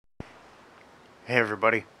Hey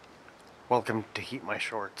everybody, welcome to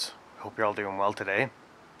HeatMyShorts. Hope you're all doing well today.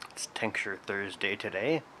 It's Tincture Thursday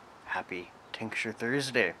today. Happy Tincture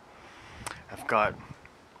Thursday. I've got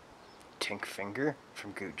Tink Finger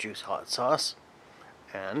from Goot Juice Hot Sauce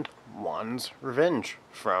and Juan's Revenge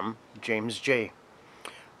from James J.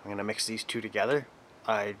 I'm going to mix these two together.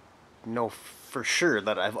 I know for sure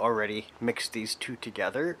that I've already mixed these two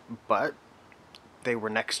together, but they were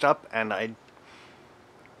next up and I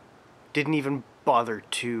didn't even bother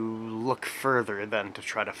to look further than to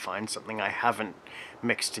try to find something I haven't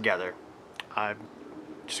mixed together. I'm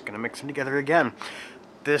just gonna mix them together again.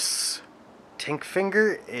 This Tink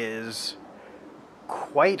Finger is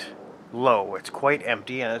quite low, it's quite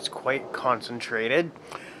empty, and it's quite concentrated.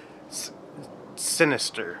 It's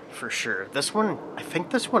sinister for sure. This one, I think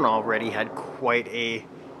this one already had quite a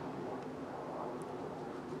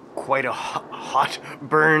hot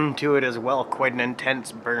burn to it as well, quite an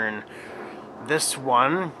intense burn. This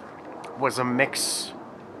one was a mix,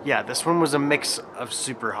 this one was a mix of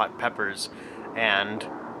super hot peppers and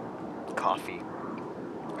coffee.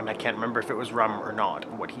 And I can't remember if it was rum or not,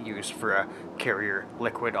 what he used for a carrier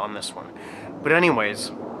liquid on this one. But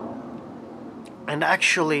anyways, and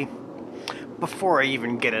actually, before I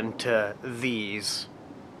even get into these,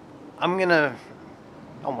 I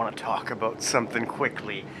want to talk about something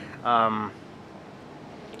quickly.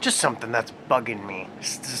 Just something that's bugging me.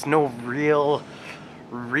 There's no real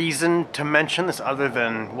reason to mention this other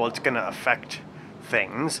than, well, it's going to affect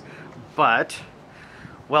things. But,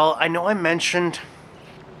 well, I know I mentioned,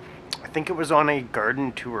 I think it was on a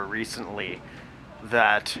garden tour recently,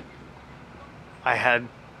 that I had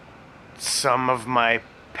some of my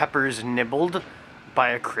peppers nibbled by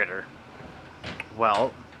a critter.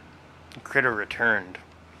 Well, the critter returned.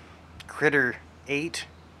 Critter ate,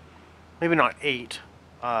 maybe not ate,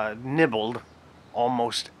 nibbled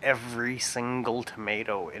almost every single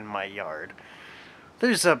tomato in my yard.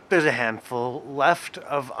 There's a handful left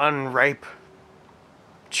of unripe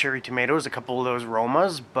cherry tomatoes, a couple of those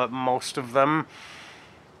Romas, but most of them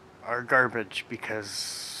are garbage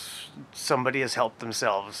because somebody has helped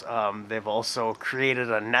themselves. They've also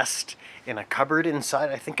created a nest in a cupboard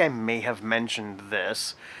inside. I think I may have mentioned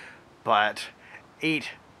this, but ate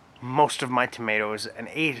most of my tomatoes and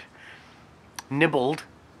nibbled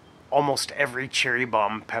almost every cherry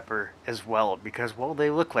bomb pepper as well because, well, they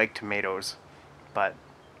look like tomatoes, but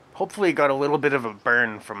hopefully got a little bit of a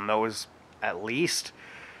burn from those at least.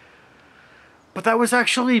 But that was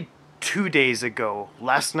actually 2 days ago.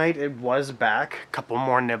 Last night it was back, a couple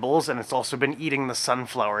more nibbles, and it's also been eating the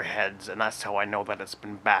sunflower heads, and that's how I know that it's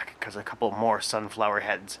been back, because a couple more sunflower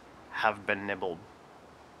heads have been nibbled.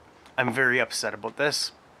 I'm very upset about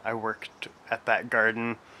this. I worked at that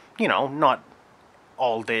garden, not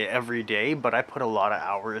all day, every day, but I put a lot of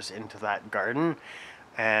hours into that garden,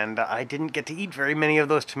 and I didn't get to eat very many of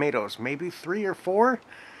those tomatoes, maybe 3 or 4,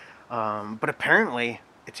 but apparently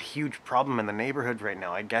it's a huge problem in the neighborhood right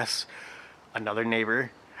now. I guess another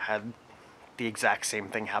neighbor had the exact same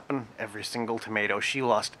thing happen. Every single tomato, she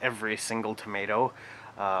lost every single tomato.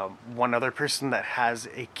 One other person that has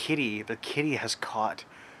a kitty, the kitty has caught,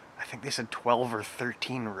 I think they said 12 or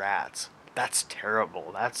 13 rats. That's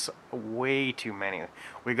terrible. That's way too many.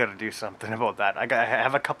 We got to do something about that. I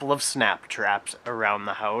have a couple of snap traps around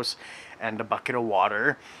the house and a bucket of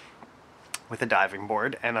water with a diving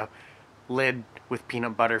board and a lid with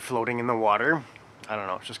peanut butter floating in the water. I don't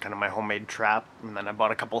know, it's just kind of my homemade trap. And then I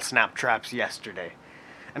bought a couple snap traps yesterday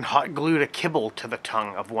and hot glued a kibble to the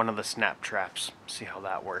tongue of one of the snap traps. See how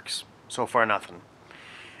that works. So far, nothing.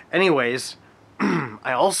 Anyways,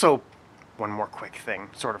 I also, one more quick thing,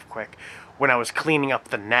 sort of quick. When I was cleaning up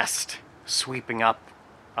the nest, sweeping up,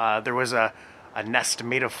 there was a nest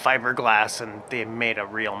made of fiberglass and they made a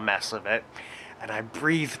real mess of it. And I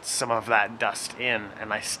breathed some of that dust in,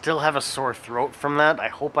 and I still have a sore throat from that. I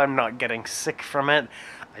hope I'm not getting sick from it.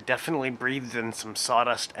 I definitely breathed in some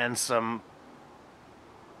sawdust and some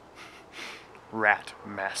rat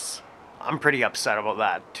mess. I'm pretty upset about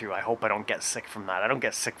that too. I hope I don't get sick from that. I don't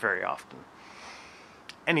get sick very often.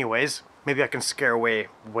 Anyways, maybe I can scare away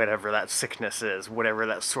whatever that sickness is, whatever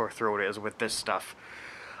that sore throat is with this stuff.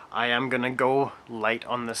 I am gonna go light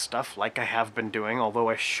on this stuff like I have been doing, although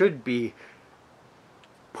I should be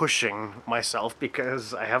pushing myself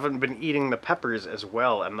because I haven't been eating the peppers as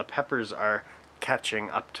well, and the peppers are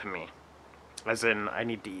catching up to me. As in, I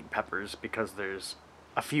need to eat peppers because there's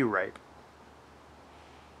a few ripe.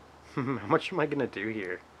 How much am I gonna do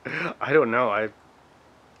here? I don't know.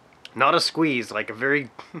 Not a squeeze, like a very...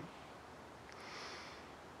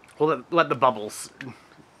 Well, let the bubbles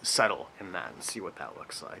settle in that and see what that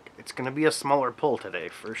looks like. It's gonna be a smaller pull today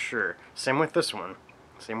for sure. Same with this one.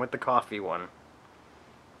 Same with the coffee one.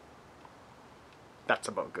 That's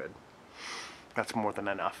about good. That's more than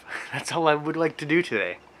enough. That's all I would like to do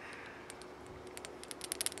today.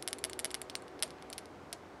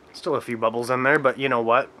 Still a few bubbles in there, but you know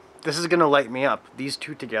what? This is gonna light me up. These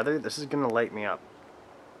two together, this is gonna light me up.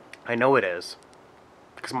 I know it is.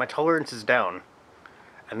 Because my tolerance is down.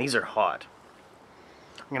 And these are hot.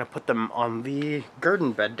 I'm gonna put them on the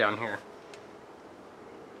garden bed down here.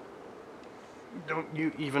 Don't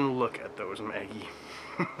you even look at those, Maggie.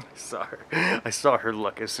 I saw her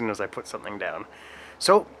look as soon as I put something down.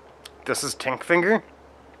 So, this is Tink Finger,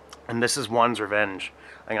 and this is Juan's Revenge.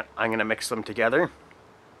 I'm gonna mix them together,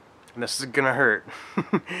 and this is gonna hurt.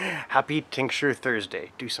 Happy Tincture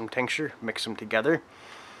Thursday. Do some tincture, mix them together,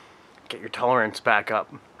 get your tolerance back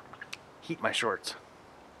up. Heat my shorts.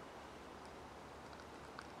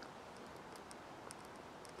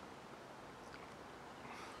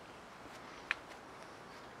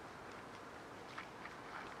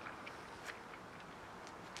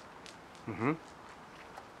 Mm-hmm.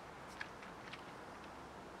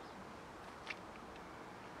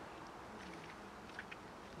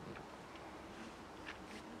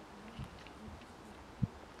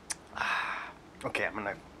 Okay, I'm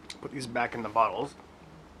gonna put these back in the bottles.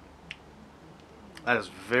 That is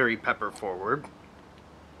very pepper forward.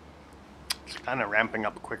 It's kind of ramping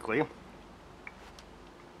up quickly.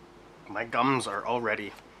 My gums are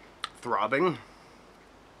already throbbing.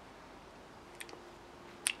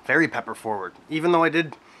 Very pepper forward. Even though I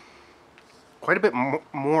did quite a bit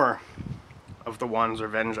more of the Juan's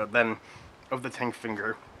Revenge than of the Tink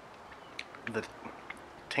Finger. The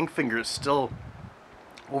Tink Finger is still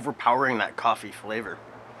overpowering that coffee flavor.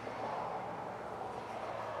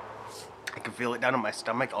 I can feel it down in my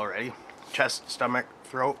stomach already. Chest, stomach,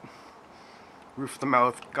 throat, roof of the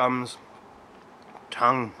mouth, gums,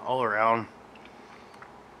 tongue, all around.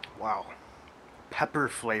 Wow. Pepper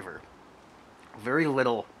flavor. Very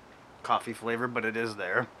little coffee flavor, but it is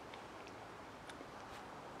there.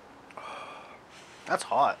 That's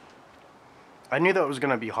hot. I knew that was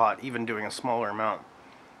going to be hot, even doing a smaller amount.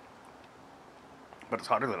 But it's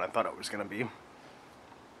hotter than I thought it was going to be.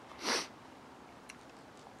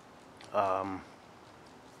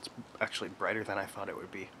 It's actually brighter than I thought it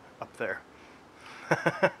would be up there.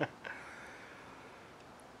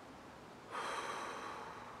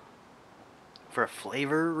 For a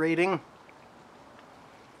flavor rating,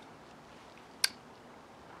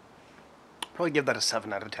 probably give that a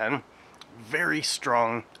 7 out of 10. Very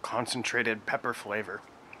strong, concentrated pepper flavor.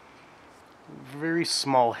 Very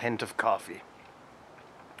small hint of coffee.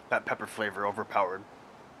 That pepper flavor overpowered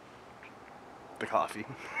the coffee.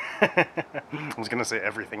 I was gonna say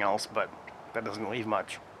everything else, but that doesn't leave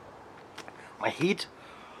much. My heat,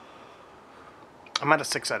 I'm at a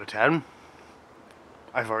 6 out of 10.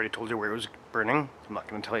 I've already told you where it was burning. I'm not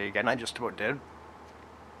gonna tell you again, I just about did.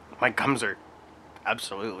 My gums are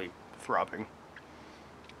absolutely throbbing.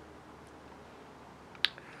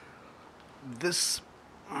 This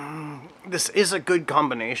is a good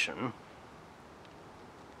combination.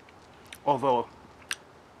 Although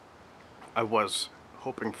I was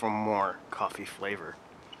hoping for more coffee flavor.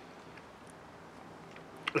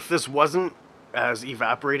 If this wasn't as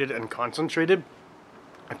evaporated and concentrated,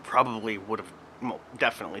 I probably would have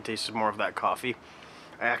definitely tasted more of that coffee.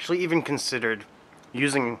 I actually even considered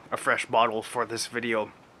using a fresh bottle for this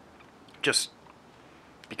video just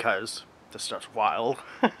because this stuff's wild.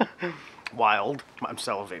 Wild. I'm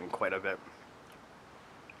salivating quite a bit.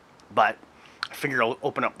 But I figure I'll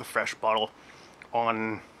open up the fresh bottle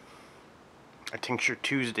on a Tincture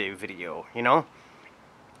Tuesday video, you know?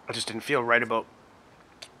 I just didn't feel right about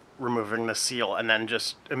removing the seal and then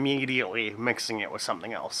just immediately mixing it with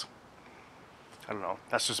something else. I don't know.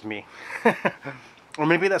 That's just me. Or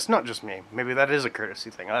maybe that's not just me. Maybe that is a courtesy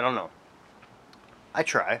thing. I don't know. I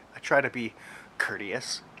try. I try to be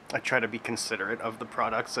courteous. I try to be considerate of the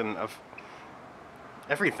products and of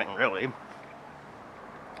everything, really.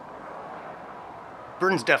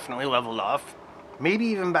 Burn's definitely leveled off. Maybe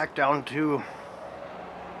even back down to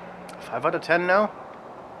 5 out of 10 now?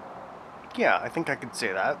 Yeah, I think I could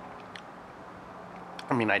say that.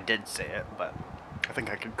 I mean, I did say it, but I think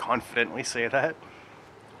I could confidently say that.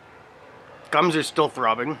 Gums are still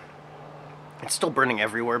throbbing. It's still burning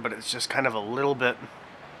everywhere, but it's just kind of a little bit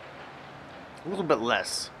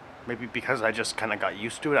less. Maybe because I just kind of got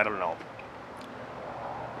used to it, I don't know.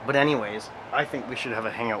 But anyways, I think we should have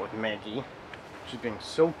a hangout with Maggie. She's being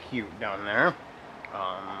so cute down there.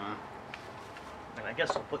 And I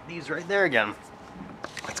guess I'll put these right there again.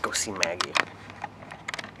 Let's go see Maggie.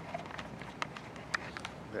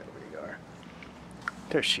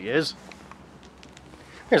 There she is.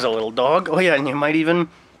 There's a little dog. Oh yeah, and you might even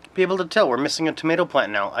be able to tell we're missing a tomato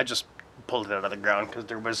plant now. I just pulled it out of the ground because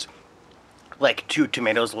there was like 2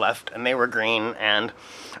 tomatoes left and they were green and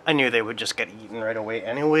I knew they would just get eaten right away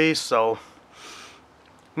anyway, so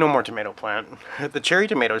no more tomato plant. The cherry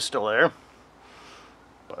tomato is still there,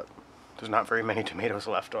 but there's not very many tomatoes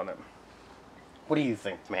left on it. What do you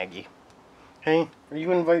think, Maggie? Hey, are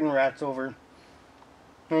you inviting rats over?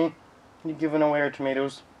 Hey, you giving away our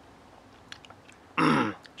tomatoes?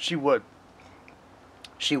 She would.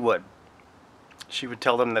 She would. She would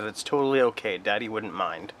tell them that it's totally okay. Daddy wouldn't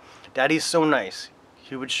mind. Daddy's so nice.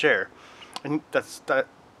 He would share. And that's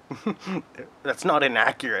not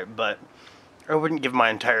inaccurate, but I wouldn't give my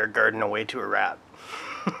entire garden away to a rat.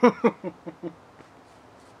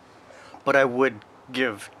 But I would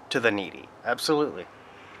give to the needy. Absolutely.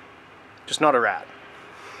 Just not a rat.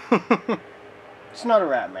 It's not a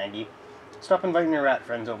rat, Maggie. Stop inviting your rat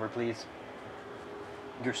friends over, please.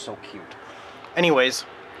 You're so cute. Anyways,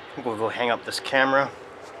 we'll go hang up this camera.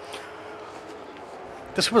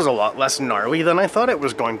 This was a lot less gnarly than I thought it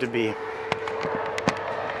was going to be.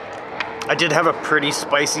 I did have a pretty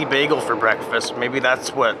spicy bagel for breakfast. Maybe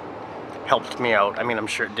that's what helped me out. I mean, I'm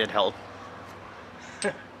sure it did help.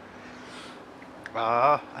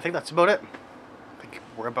 I think that's about it. I think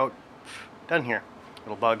we're about done here.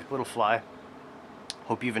 Little bug, little fly.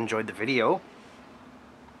 Hope you've enjoyed the video.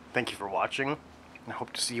 Thank you for watching. I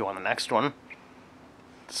hope to see you on the next one.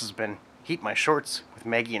 This has been Heat My Shorts with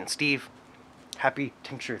Maggie and Steve. Happy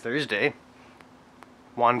Tincture Thursday.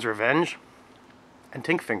 Juan's Revenge. And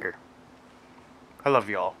Tink Finger. I love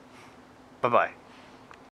you all. Bye-bye.